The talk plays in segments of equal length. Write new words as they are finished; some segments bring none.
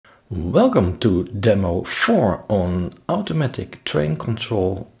Welcome to demo 4 on automatic train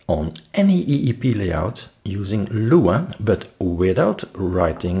control on any EEP layout using Lua, but without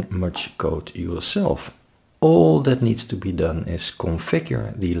writing much code yourself. All that needs to be done is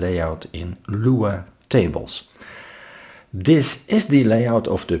configure the layout in Lua tables. This is the layout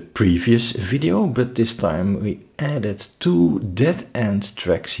of the previous video, but this time we added 2 dead-end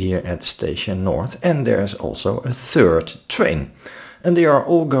tracks here at Station North, and there's also a third train. And they are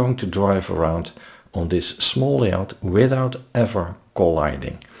all going to drive around on this small layout without ever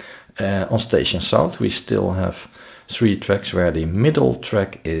colliding. On Station South we still have 3 tracks where the middle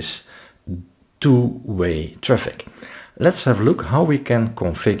track is two-way traffic. Let's have a look how we can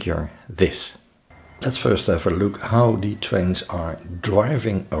configure this. Let's first have a look how the trains are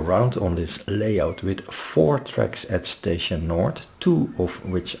driving around on this layout with 4 tracks at Station North, 2 of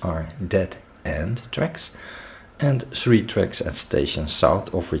which are dead-end tracks, and 3 tracks at Station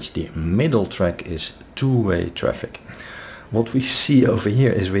South, of which the middle track is two-way traffic. What we see over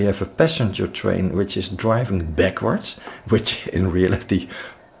here is we have a passenger train which is driving backwards, which in reality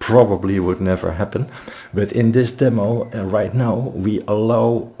probably would never happen. But in this demo right now we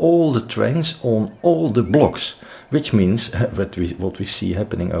allow all the trains on all the blocks, which means what we see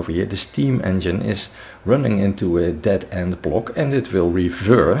happening over here, the steam engine is running into a dead-end block and it will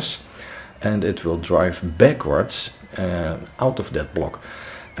reverse and it will drive backwards out of that block.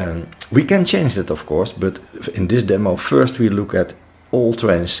 We can change that, of course, but in this demo first we look at all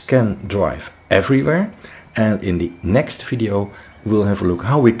trains can drive everywhere, and in the next video we'll have a look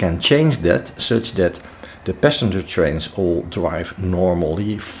how we can change that such that the passenger trains all drive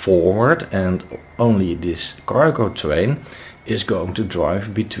normally forward and only this cargo train is going to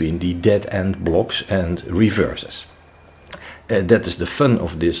drive between the dead-end blocks and reverses. That is the fun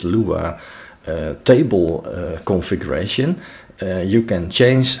of this Lua table configuration. You can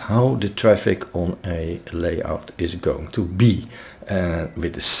change how the traffic on a layout is going to be.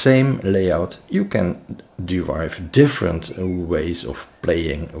 With the same layout you can derive different ways of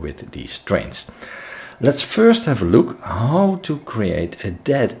playing with these trains. Let's first have a look how to create a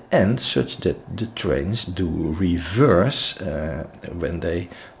dead end such that the trains do reverse when they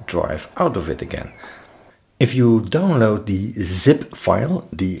drive out of it again. If you download the zip file,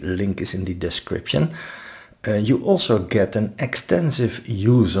 the link is in the description, you also get an extensive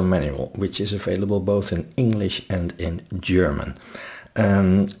user manual, which is available both in English and in German.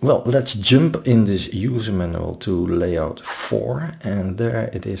 Well, let's jump in this user manual to layout 4, and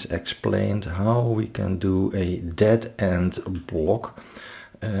there it is explained how we can do a dead-end block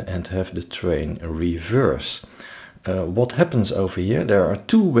and have the train reverse. What happens over here, there are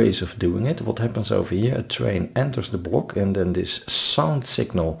 2 ways of doing it. What happens over here, a train enters the block and then this sound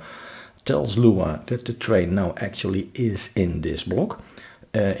signal tells Lua that the train now actually is in this block.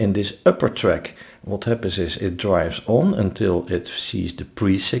 In this upper track what happens is it drives on until it sees the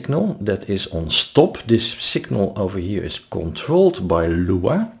pre-signal that is on stop. This signal over here is controlled by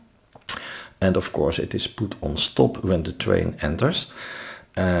Lua, and of course it is put on stop when the train enters.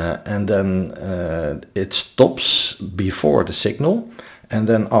 And then it stops before the signal, and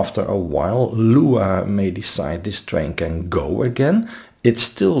then after a while Lua may decide this train can go again. It's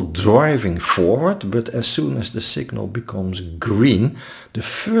still driving forward, but as soon as the signal becomes green, the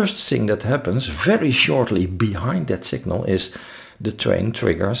first thing that happens very shortly behind that signal is the train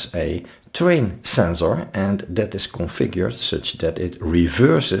triggers a train sensor, and that is configured such that it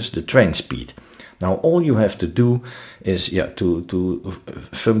reverses the train speed. Now all you have to do is to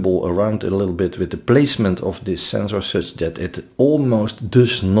fumble around a little bit with the placement of this sensor such that it almost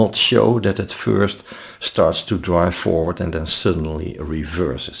does not show that it first starts to drive forward and then suddenly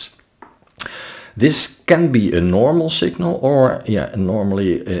reverses. This can be a normal signal, or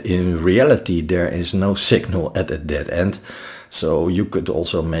normally in reality there is no signal at a dead end, so you could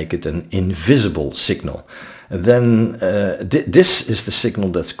also make it an invisible signal. Then this is the signal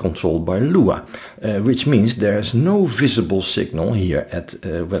that's controlled by Lua, which means there is no visible signal here at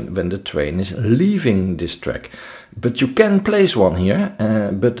when the train is leaving this track. But you can place one here,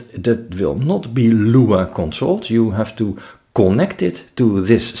 but that will not be Lua controlled. You have to connect it to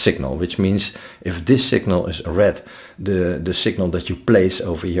this signal, which means if this signal is red, the signal that you place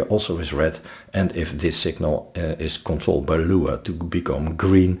over here also is red, and if this signal is controlled by Lua to become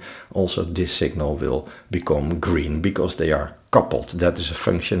green, also this signal will become green, because they are coupled. That is a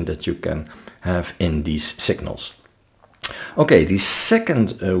function that you can have in these signals. Okay, the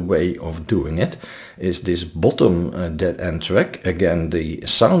second way of doing it is this bottom dead-end track. Again, the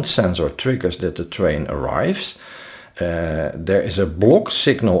sound sensor triggers that the train arrives. There is a block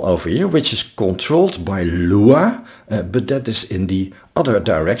signal over here which is controlled by Lua, but that is in the other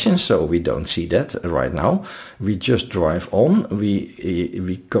direction, so we don't see that right now. We just drive on.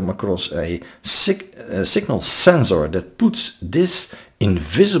 We come across a signal sensor that puts this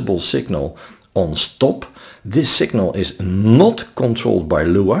invisible signal on stop. This signal is not controlled by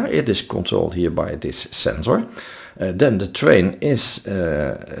Lua, it is controlled here by this sensor. Then the train is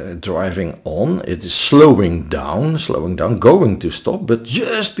driving on, it is slowing down, going to stop, but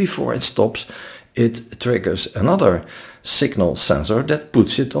just before it stops, it triggers another signal sensor that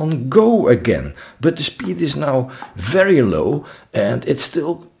puts it on go again. But the speed is now very low and it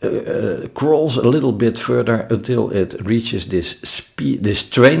still crawls a little bit further until it reaches this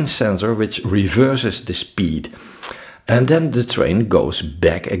train sensor which reverses the speed. And then the train goes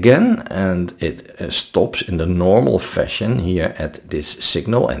back again and it stops in the normal fashion here at this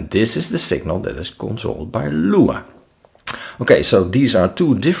signal, and this is the signal that is controlled by Lua. Okay, so these are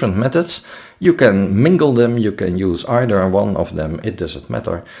two different methods. You can mingle them, you can use either one of them, it doesn't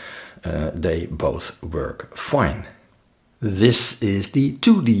matter. They both work fine. This is the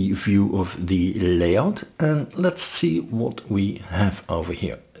 2D view of the layout, and let's see what we have over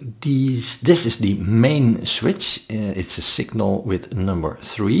here. This is the main switch. It's a signal with number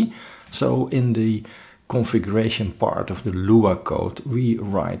 3. So in the configuration part of the Lua code, we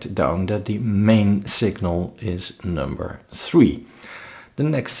write down that the main signal is number 3. The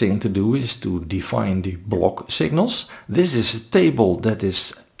next thing to do is to define the block signals. This is a table that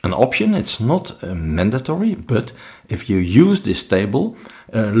is an option, it's not mandatory, but if you use this table,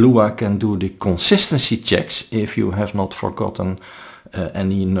 Lua can do the consistency checks if you have not forgotten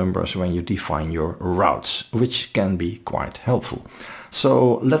any numbers when you define your routes, which can be quite helpful.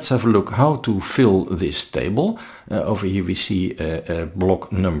 So let's have a look how to fill this table. Over here we see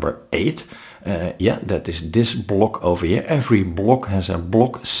block number 8. Yeah, that is this block over here. Every block has a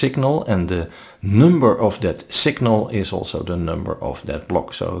block signal, and the number of that signal is also the number of that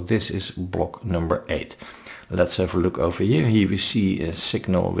block. So this is block number 8. Let's have a look over here. Here we see a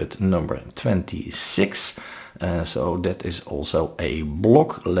signal with number 26. So that is also a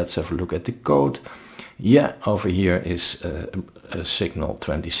block. Let's have a look at the code. Yeah, over here is a signal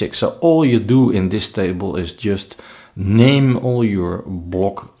 26. So all you do in this table is just name all your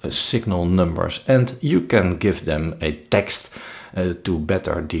block signal numbers, and you can give them a text to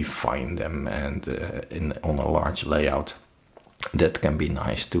better define them, and on a large layout that can be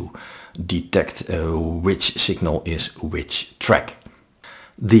nice to detect which signal is which track.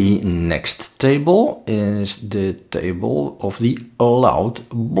 The next table is the table of the allowed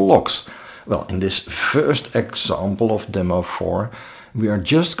blocks. Well, in this first example of demo 4, we are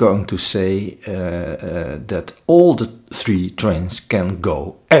just going to say that all the 3 trains can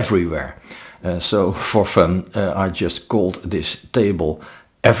go everywhere. So for fun, I just called this table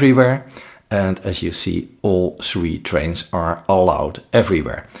everywhere, and as you see, all 3 trains are allowed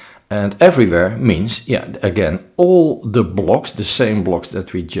everywhere. And everywhere means, yeah, again, all the blocks, the same blocks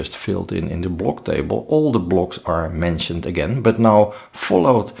that we just filled in the block table, all the blocks are mentioned again, but now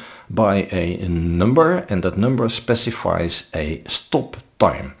followed by a number, and that number specifies a stop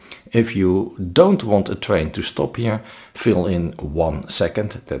time. If you don't want a train to stop here, fill in 1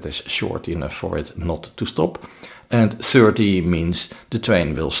 second, that is short enough for it not to stop. And 30 means the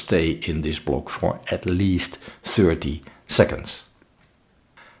train will stay in this block for at least 30 seconds.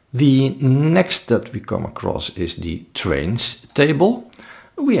 The next that we come across is the trains table.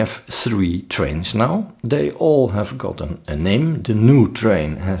 We have 3 trains now. They all have gotten a name. The new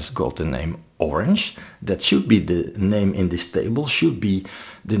train has got the name Orange. That should be the name in this table, should be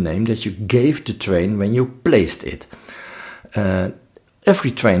the name that you gave the train when you placed it.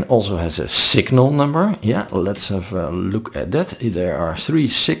 Every train also has a signal number. Yeah, let's have a look at that. There are 3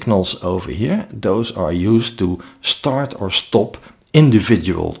 signals over here. Those are used to start or stop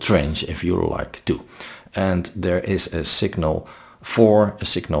individual trains if you like to. And there is a signal 4, a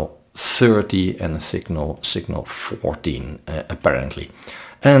signal 30 and a signal 14 apparently.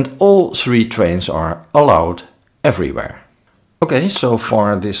 And all 3 trains are allowed everywhere. Okay, so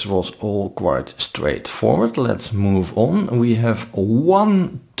far this was all quite straightforward. Let's move on. We have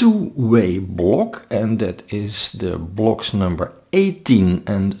one two-way block, and that is the blocks number 18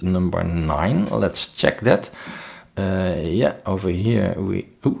 and number 9. Let's check that. Yeah, over here we...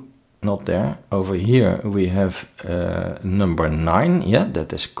 not there. Over here we have number 9. Yeah,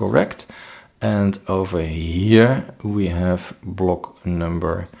 that is correct. And over here we have block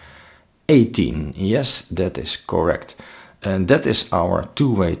number 18. Yes, that is correct. And that is our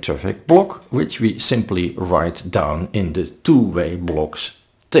two-way traffic block, which we simply write down in the two-way blocks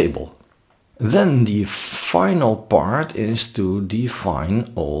table. Then the final part is to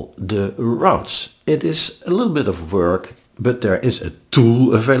define all the routes. It is a little bit of work, but there is a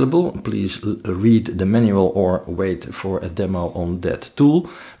tool available. Please read the manual or wait for a demo on that tool,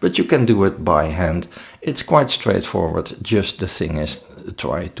 but you can do it by hand. It's quite straightforward, just the thing is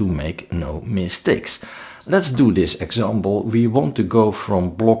try to make no mistakes. Let's do this example. We want to go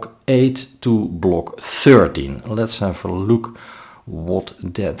from block 8 to block 13. Let's have a look what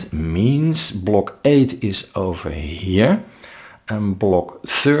that means. Block 8 is over here and block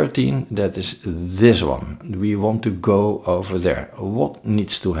 13, that is this one. We want to go over there. What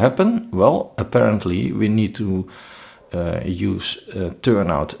needs to happen? Well, apparently we need to use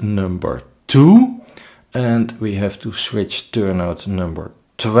turnout number 2, and we have to switch turnout number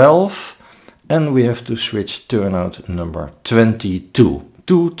 12, and we have to switch turnout number 22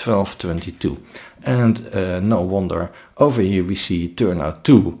 to 1222. And no wonder, over here we see turnout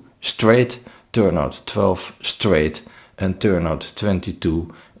 2 straight, turnout 12 straight, and turnout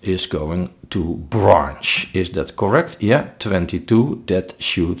 22 is going to branch. Is that correct? Yeah, 22, that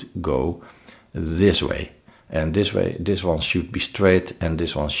should go this way. And this way, this one should be straight and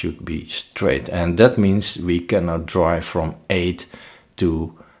this one should be straight. And that means we cannot drive from 8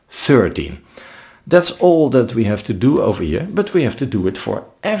 to 13. That's all that we have to do over here, but we have to do it for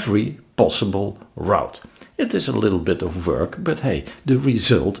every possible route. It is a little bit of work, but hey, the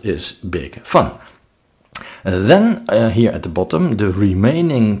result is big fun. Then here at the bottom, the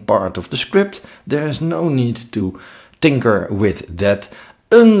remaining part of the script, there is no need to tinker with that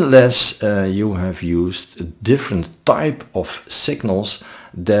unless you have used different type of signals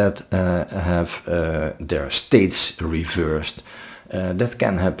that have their states reversed. That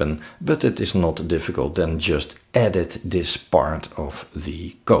can happen, but it is not difficult. Then just edit this part of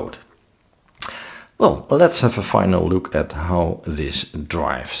the code. Well, let's have a final look at how this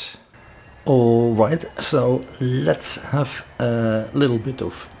drives. Alright, so let's have a little bit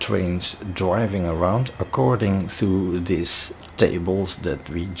of trains driving around according to these tables that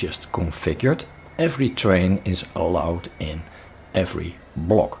we just configured. Every train is allowed in every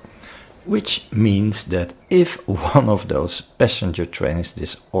block, which means that if one of those passenger trains,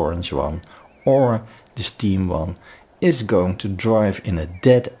 this orange one or the steam one, is going to drive in a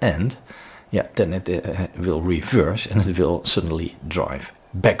dead end, yeah, then it will reverse and it will suddenly drive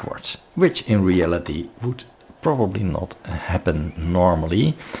backwards, which in reality would probably not happen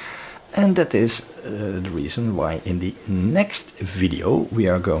normally. And that is the reason why in the next video we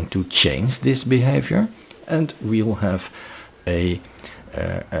are going to change this behavior, and we'll have a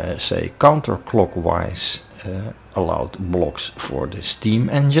say counterclockwise allowed blocks for the steam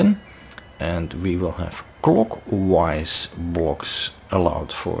engine, and we will have clockwise blocks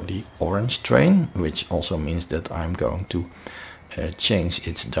allowed for the orange train, which also means that I'm going to change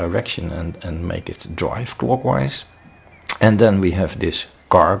its direction and make it drive clockwise. And then we have this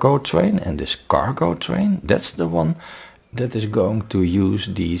cargo train, and this cargo train, that's the one that is going to use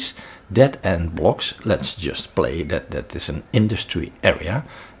these dead end blocks. Let's just play that is an industry area,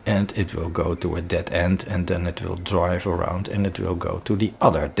 and it will go to a dead end, and then it will drive around and it will go to the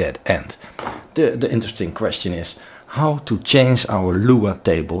other dead end. The interesting question is how to change our Lua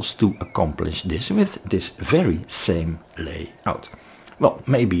tables to accomplish this with this very same layout. Well,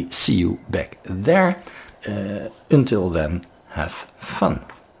 maybe see you back there. Until then, have fun.